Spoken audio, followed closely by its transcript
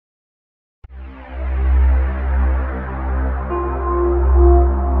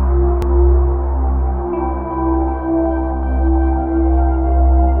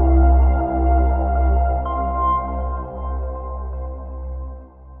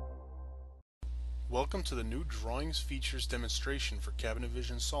Welcome to the new Drawings Features demonstration for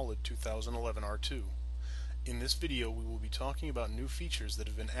CabinetVision Solid 2011 R2. In this video we will be talking about new features that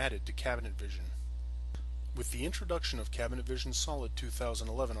have been added to CabinetVision. With the introduction of CabinetVision Solid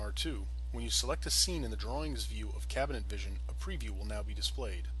 2011 R2, when you select a scene in the Drawings view of CabinetVision, a preview will now be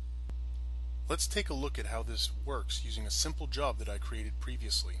displayed. Let's take a look at how this works using a simple job that I created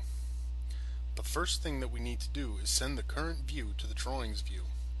previously. The first thing that we need to do is send the current view to the Drawings view.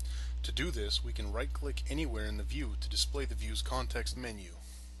 To do this, we can right-click anywhere in the view to display the view's context menu.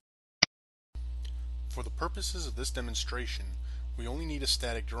 For the purposes of this demonstration, we only need a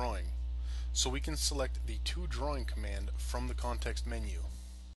static drawing, so we can select the ToDrawing command from the context menu.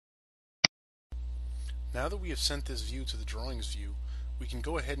 Now that we have sent this view to the Drawings view, we can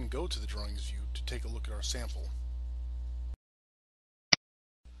go ahead and go to the Drawings view to take a look at our sample.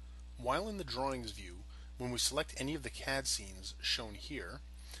 While in the Drawings view, when we select any of the CAD scenes shown here,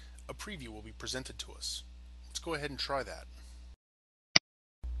 a preview will be presented to us. Let's go ahead and try that.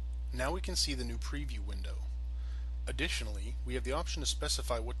 Now we can see the new preview window. Additionally, we have the option to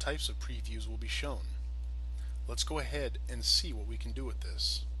specify what types of previews will be shown. Let's go ahead and see what we can do with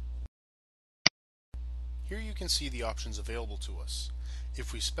this. Here you can see the options available to us.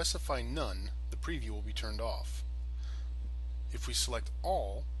 If we specify none, the preview will be turned off. If we select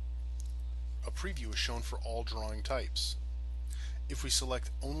all, a preview is shown for all drawing types. If we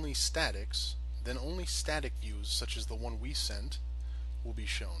select only statics, then only static views such as the one we sent will be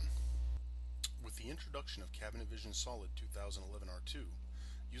shown. With the introduction of CabinetVision Solid 2011 R2,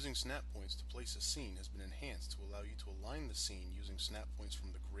 using snap points to place a scene has been enhanced to allow you to align the scene using snap points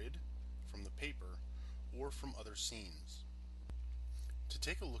from the grid, from the paper, or from other scenes. To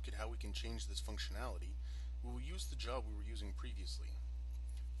take a look at how we can change this functionality, we will use the job we were using previously.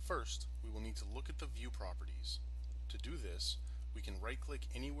 First, we will need to look at the view properties. To do this, we can right-click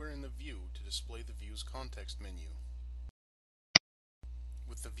anywhere in the view to display the view's context menu.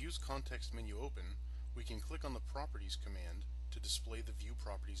 With the view's context menu open, we can click on the Properties command to display the View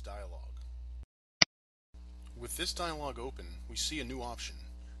Properties dialog. With this dialog open, we see a new option,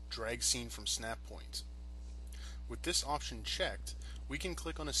 Drag Scene from Snap Point. With this option checked, we can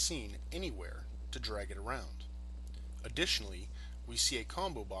click on a scene anywhere to drag it around. Additionally, we see a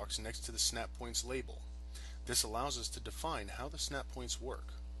combo box next to the Snap Points label. This allows us to define how the snap points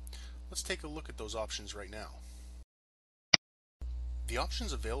work. Let's take a look at those options right now. The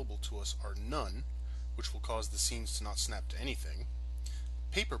options available to us are None, which will cause the scenes to not snap to anything,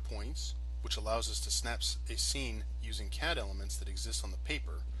 Paper Points, which allows us to snap a scene using CAD elements that exist on the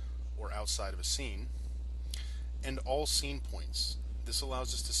paper or outside of a scene, and All Scene Points. This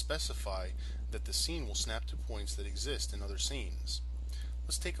allows us to specify that the scene will snap to points that exist in other scenes.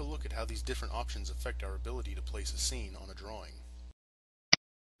 Let's take a look at how these different options affect our ability to place a scene on a drawing.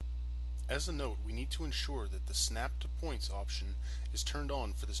 As a note, we need to ensure that the Snap to Points option is turned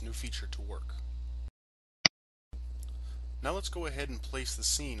on for this new feature to work. Now let's go ahead and place the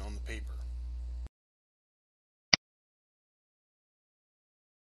scene on the paper.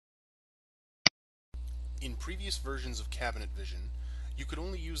 In previous versions of CabinetVision, you could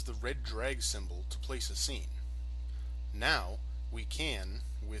only use the red drag symbol to place a scene. Now, we can,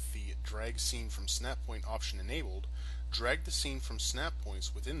 with the Drag Scene from Snap Point option enabled, drag the scene from snap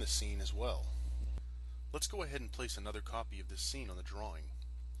points within the scene as well. Let's go ahead and place another copy of this scene on the drawing.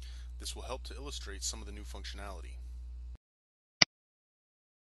 This will help to illustrate some of the new functionality.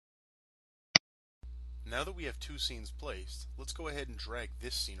 Now that we have two scenes placed, let's go ahead and drag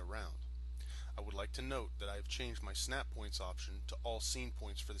this scene around. I would like to note that I have changed my Snap Points option to All Scene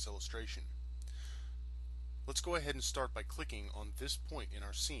Points for this illustration. Let's go ahead and start by clicking on this point in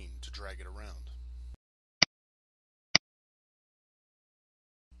our scene to drag it around.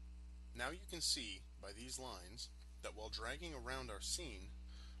 Now you can see by these lines that while dragging around our scene,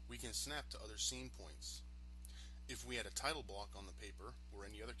 we can snap to other scene points. If we had a title block on the paper or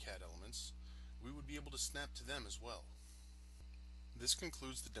any other CAD elements, we would be able to snap to them as well. This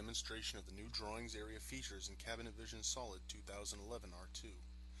concludes the demonstration of the new Drawings area features in CabinetVision Solid 2011 R2.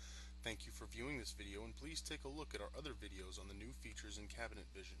 Thank you for viewing this video, and please take a look at our other videos on the new features in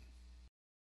CabinetVision.